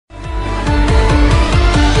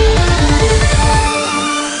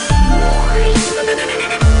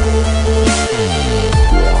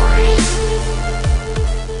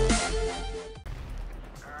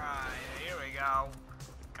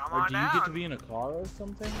car or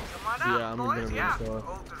something? Come on out, Yeah, I'm boys. gonna get Yeah. in the car.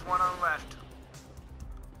 Oh, there's one on the left.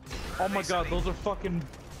 Oh my god, those are fucking...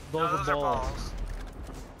 Those are balls.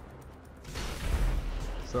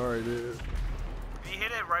 Sorry, dude. If you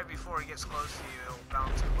hit it right before it gets close to you, it'll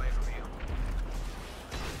bounce it away from you.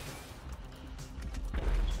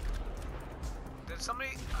 Did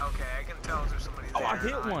somebody... Okay, I can tell there's somebody there. Oh, I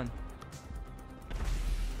hit one.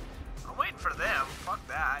 I'm waiting for them. Fuck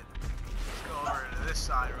that. Let's go over to this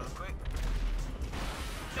side real quick.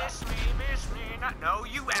 Miss me, not... No,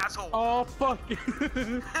 you asshole! Oh, fuck.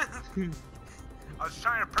 I was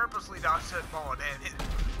trying to purposely dodge that ball and hit it.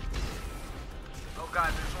 Oh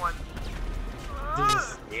god, there's one.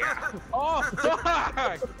 Yeah. Oh,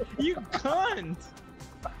 fuck! You cunt!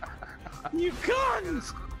 You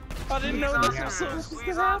cunt! I didn't know this was supposed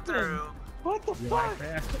to happen. What the fuck?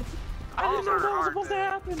 I didn't know that was supposed to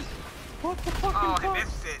happen. What the fuck? Oh, I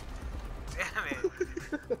missed it. Damn it.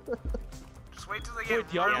 Just wait till they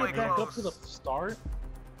get really back close. up to the start?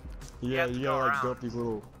 Yeah, you you have to gotta go like around. go up these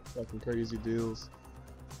little fucking crazy deals.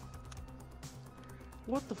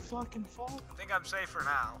 What the fucking fuck? I think I'm safe for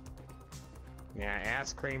now. Yeah,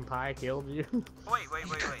 ass cream pie killed you. Wait. Is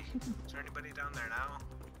there anybody down there now?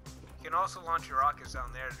 You can also launch your rockets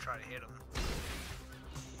down there to try to hit them.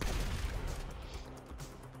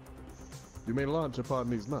 You may launch upon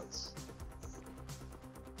these nuts.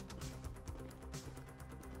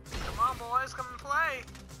 Come on, boys, come and play.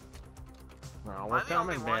 Oh, we're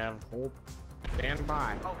coming, Bev. Hold, stand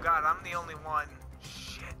by. Oh god, I'm the only one.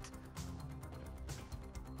 Shit.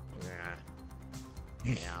 Yeah.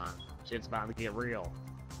 Yeah. Shit's about to get real.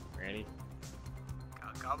 Ready?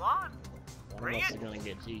 Come on. One Bring of us it. is gonna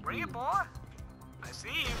get GG. Bring it, boy. I see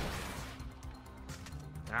you.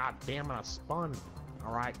 Ah, damn it, I spun.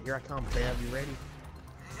 Alright, here I come, Bev. You ready?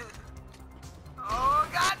 Oh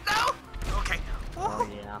god, no! Okay. Oh,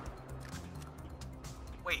 yeah.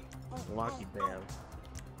 Wait. Lucky, Bev.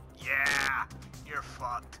 Yeah. You're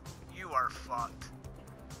fucked. You are fucked.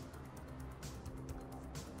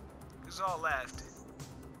 Who's all left?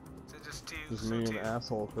 Is it just two? Just me and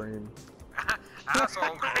asshole cream.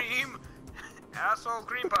 Asshole cream. Asshole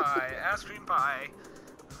cream pie. Ass cream pie.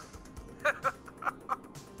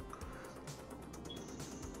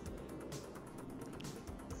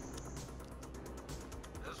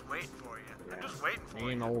 Just waiting for you. Yeah. I'm just waiting for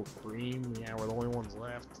Me and you. old cream. Yeah, we're the only ones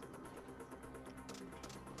left.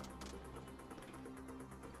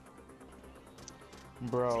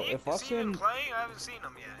 Bro, if I Is he even can... playing? I haven't seen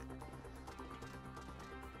him yet.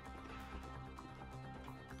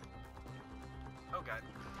 Oh god.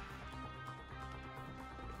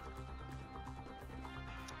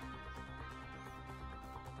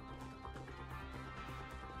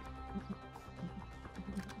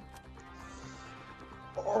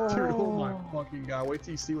 Dude, oh my fucking god. Wait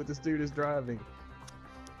till you see what this dude is driving.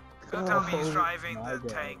 Don't tell me he's Oh driving my the God.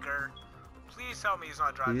 tanker. Please tell me he's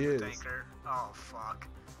not driving He the is. tanker. Oh fuck.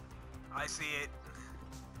 I see it.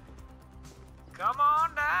 Come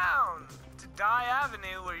on down to Dye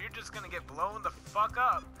Avenue where you're just gonna get blown the fuck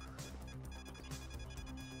up.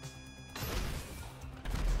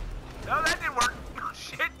 No, that didn't work. Oh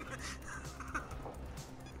shit.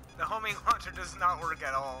 The homing launcher does not work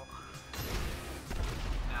at all.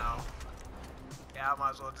 No. Yeah, I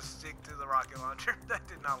might as well just stick to the rocket launcher. That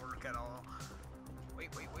did not work at all. Wait.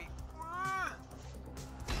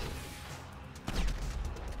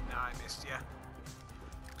 Nah, I missed ya.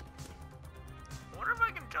 I wonder if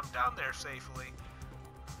I can jump down there safely.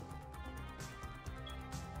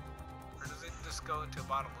 Or does it just go into a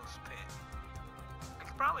bottomless pit? I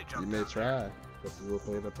could probably jump You down may try. This is what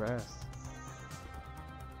they the press.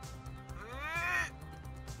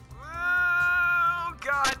 Oh,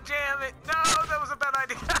 god damn it. No, that was a bad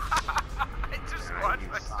idea. I just watched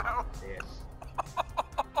myself.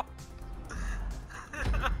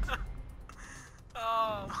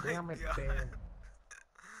 Oh my Damn it, god. Bev.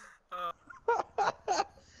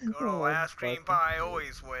 Good old ice cream pie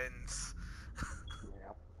always wins.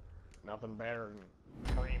 Yep. Nothing better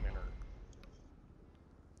than cream in her.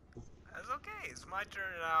 That's okay. It's my turn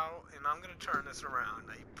now, and I'm gonna turn this around.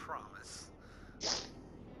 I promise.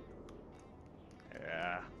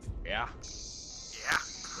 Yeah. Yeah.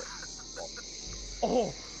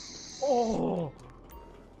 Oh!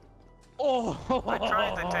 I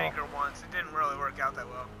tried the tanker once. It didn't really work out that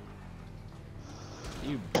well.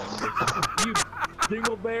 You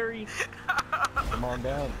dingleberry! Come on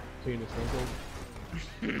down, penis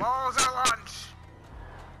wrinkle. Balls at lunch.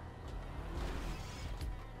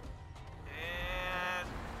 And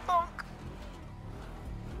bonk.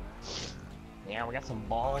 Yeah, we got some Oh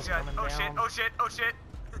balls shit! coming Oh down. shit! Oh shit! Oh shit!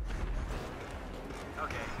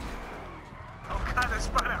 Okay.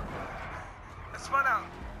 spun out. I spun out.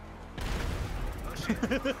 Oh shit.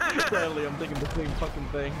 Bradley, I'm thinking the same fucking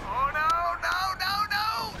thing. Oh no, no.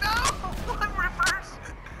 One reverse.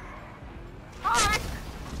 Alright.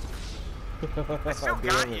 I still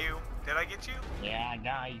got you. Did I get you? Yeah, I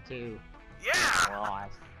got you too. Yeah. Well,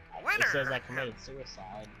 Winner. it says I committed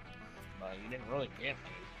suicide, but you didn't really get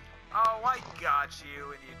me. Oh, I got you,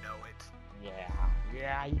 and you know it.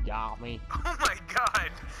 Yeah, you got me. Oh my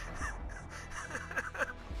god.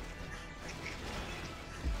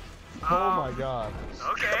 Oh my god.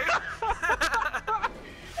 Okay.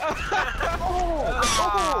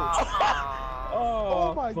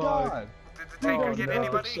 Oh my god. Did the tanker get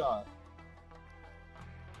anybody? Shot.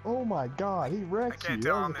 Oh my god, he wrecked I can't you.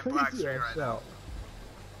 tell, That I'm was in a Black crazy Street ass right now. shot.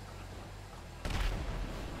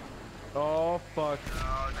 Oh fuck.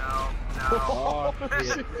 Oh no. Oh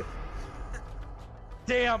shit.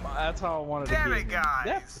 Damn, that's how I wanted Damn to it, be. guys.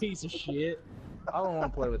 That piece of shit. I don't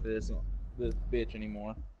want to play with this bitch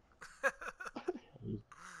anymore.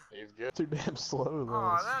 He's good. Too damn slow though.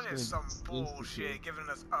 Oh, It's that just is some gonna bullshit. Giving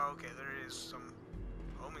us. Oh, okay, there is some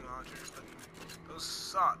homing launchers, but those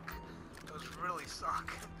suck. Those really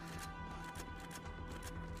suck.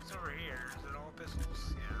 It's over here. Is it all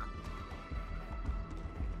pistols? Yeah.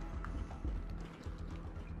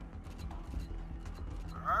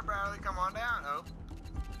 Alright, Bradley, come on down. Oh.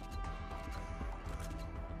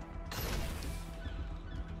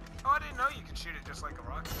 Oh, I didn't know you could shoot it just like a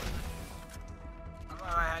rocket. I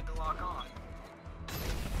thought I had to lock on.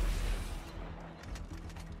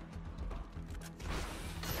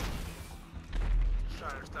 Just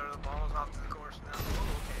trying to throw the balls off to the course now. Oh,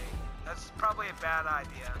 okay. That's probably a bad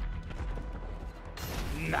idea.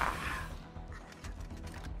 Nah.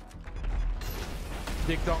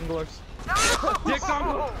 Dick donglers. No! Dick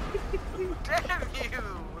donglers. Damn you!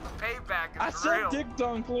 The payback is I said real. dick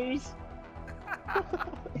donglers.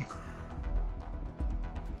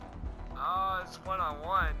 Oh, it's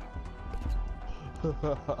 1-on-1.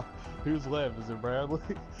 Who's left? Is it Bradley?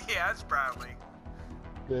 Yeah, it's Bradley.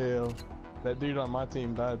 Damn. That dude on my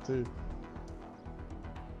team died too.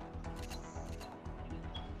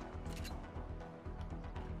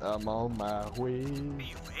 I'm on my way.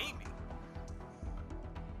 You hate me.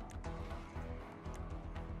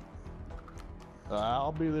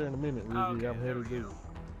 I'll be there in a minute, Ruby. Okay, I'm there we headed go.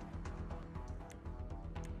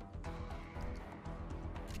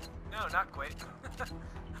 No, not quite.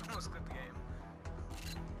 Almost quit the game.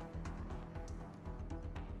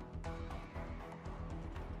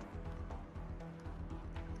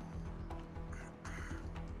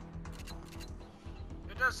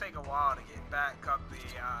 It does take a while to get back up the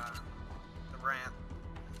ramp.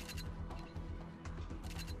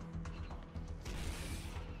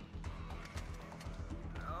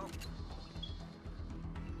 Oh.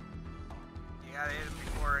 You gotta hit it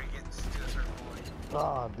before it gets to a certain point.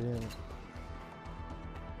 Ah, damn it.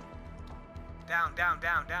 Down, down,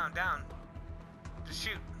 down, down, down. Just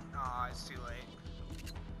shoot. Aw, it's too late.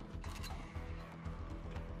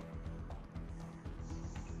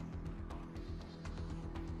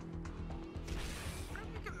 I wonder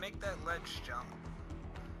if you can make that ledge jump.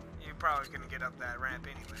 You're probably gonna get up that ramp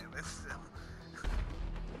anyway, but still.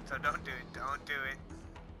 So don't do it, don't do it.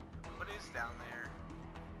 What is down there?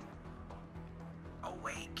 Oh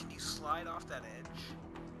wait, can you slide off that edge?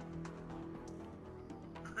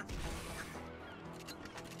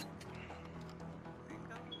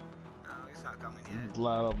 No, he's not coming yet.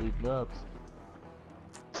 Slide off these nuts.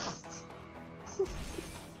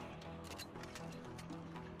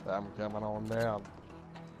 I'm coming on down.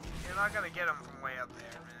 You're not gonna get him from way up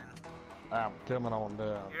there, man. I'm coming on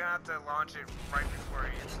down. You're gonna have to launch it right before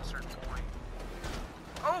he hits a certain point.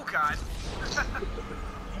 Oh god!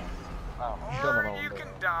 I'm Or coming on you down. can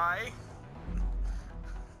die.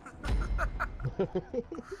 Oh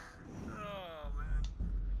man.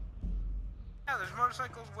 Yeah, there's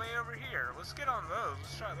motorcycles way over here. Let's get on those.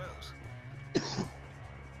 Let's try those.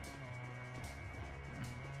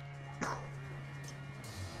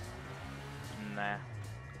 Nah.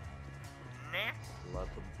 Nah.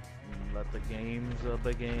 Let the games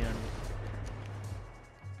begin.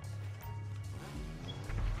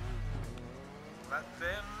 Let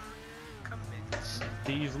them commence.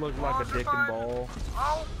 These look like Balls a are dick fine. and ball.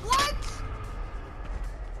 Oh, what?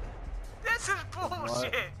 This is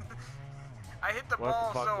bullshit. I hit the What the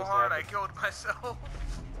ball fuck so just hard I happened? killed myself.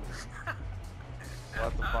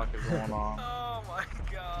 What the fuck is going on? Oh my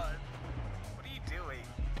god. What are you doing?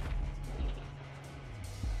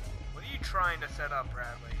 What are you trying to set up,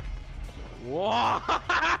 Bradley? Whoa!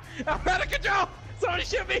 I'm out of control! Somebody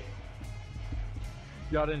shoot me!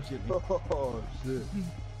 Y'all didn't shoot me. Oh shit.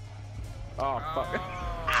 Oh fuck.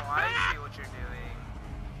 I see what you're doing.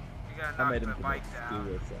 You gotta I knock made him the bike do down.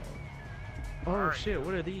 this. Oh Are shit! you?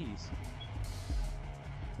 What are these?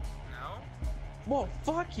 No? Well,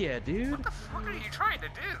 fuck yeah, dude. What the fuck are you trying to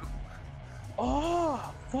do?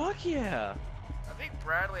 Oh, fuck yeah. I think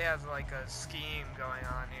Bradley has like a scheme going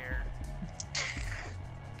on here.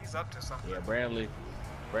 He's up to something. Yeah,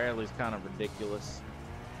 Bradley's kind of ridiculous.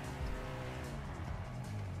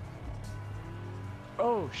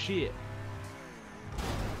 Oh shit.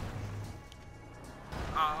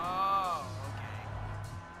 Oh, okay.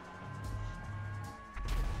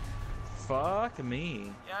 Fuck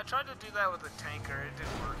me. Yeah, I tried to do that with a tanker. It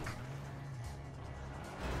didn't work.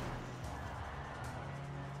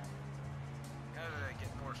 Gotta get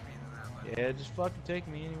more speed than that, but... Yeah, just fucking take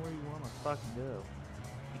me anywhere you want to fucking go.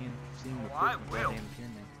 You ain't seen the Oh, I fucking will. goddamn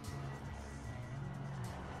chimney.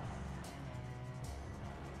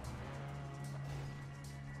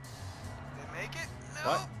 Did they make it? No,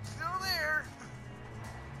 What? still there.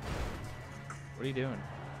 What are you doing?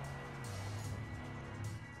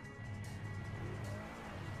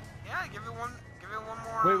 Yeah, give it one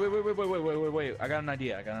more. Wait. I got an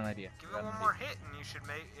idea. Give it one more hit, and you should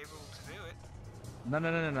be able to do it. No.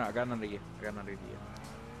 I got an idea.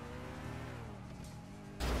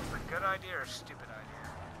 It's a good idea or a stupid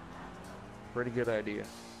idea. Pretty good idea.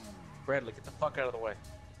 Bradley, get the fuck out of the way.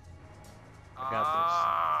 I Oh.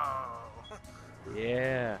 got this.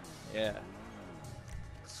 Yeah.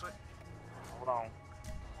 Switch. Hold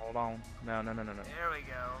on. No. There we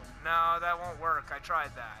go. No, that won't work. I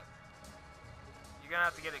tried that. You're gonna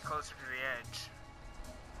have to get it closer to the edge.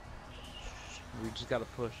 We just gotta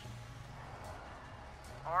push.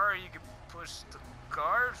 Or you can push the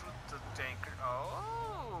cars with the tanker.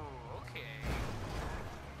 Oh, okay.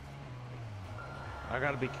 I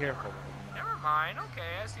gotta be careful. Never mind. Okay,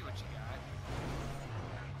 I see what you got.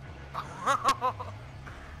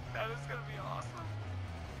 That is gonna be awesome.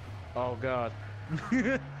 Oh god.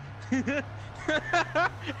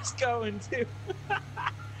 It's going to.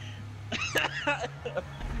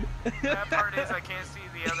 That part is I can't see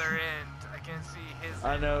the other end. I can't see his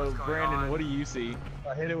I end, know, what's going Brandon. on. What do you see?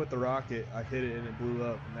 I hit it with the rocket. I hit it and it blew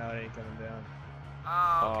up. And now it ain't coming down.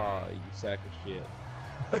 Oh, okay. Oh, you sack of shit.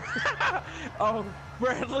 Oh,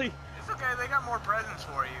 Bradley. It's okay. They got more presents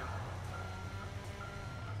for you.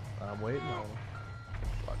 I'm waiting on them.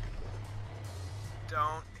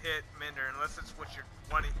 Don't hit Minder unless it's what you're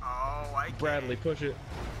wanting. Oh, I can't. Bradley, push it.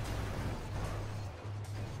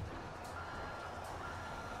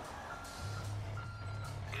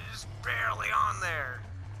 You're just barely on there.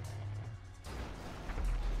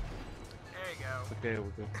 There you go. Okay,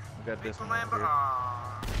 we're good. We got this Beat the one. Lambo. Over here.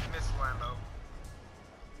 Aw, you missed Lambo.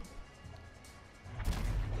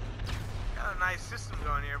 Got a nice system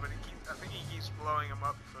going here, but I think he keeps blowing them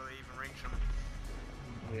up before they even reach him.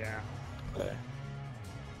 Yeah. Okay.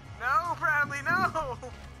 No, Bradley, no!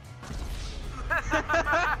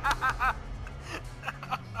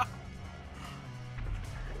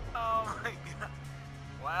 Oh my god.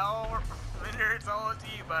 Well, Minder, it's all up to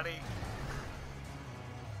you, buddy.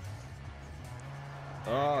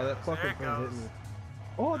 Oh, that There fucking it thing goes. hit me.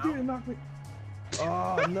 Oh, No. dude, it knocked me.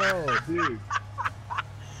 Oh, no, dude.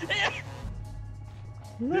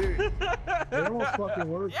 Dude, it almost fucking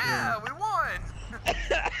worked. Yeah, we won!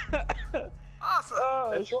 Awesome! Oh,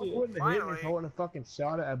 That shot shit. wouldn't have hit me Finally. if I wouldn't have fucking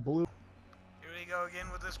shot it. I blew. Here we go again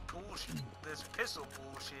with this bullshit, this pistol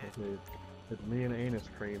bullshit. Okay, it's me and Anus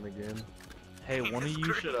cream again. Hey, one of It's you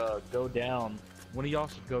great. should go down. One of y'all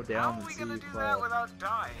should go How down are and we see gonna if, do that without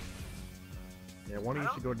dying? Yeah, one of I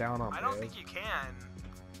you should go down on I don't Bev. think you can.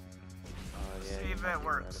 Oh, yeah, See you if might that be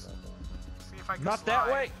works. right about See if I that. can Not slide. that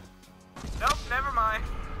way. Nope, never mind.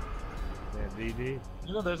 Yeah, GG.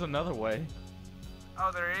 You know, there's another way.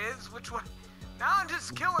 Oh, there is? Which one? Now I'm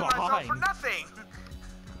just killing myself for Behind. nothing!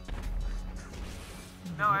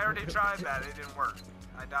 No, I already tried that. It didn't work.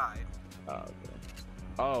 I died. Oh, okay.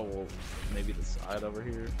 Oh, well, maybe the side over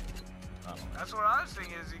here. I don't know. That's what I was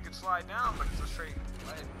thinking is you could slide down, but it's a straight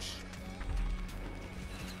ledge.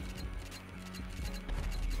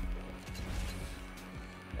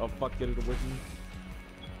 Oh, fuck, get it with me.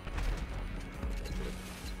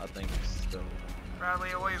 I think it's still.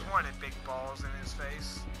 Bradley always wanted big balls in his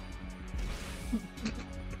face.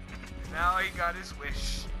 Now he got his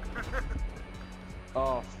wish.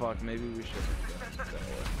 Oh, fuck, maybe we should have done it that way.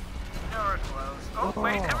 Now we're close. Oh,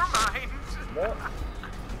 wait, never mind. Well,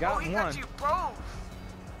 got Oh, he one. got you both.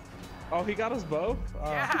 Oh, he got us both?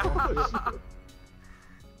 Yeah.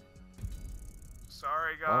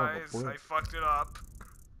 Sorry, guys. Oh, I fucked it up.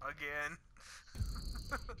 Again.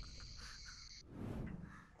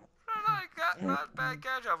 Very Not bad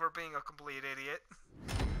catch over being a complete idiot.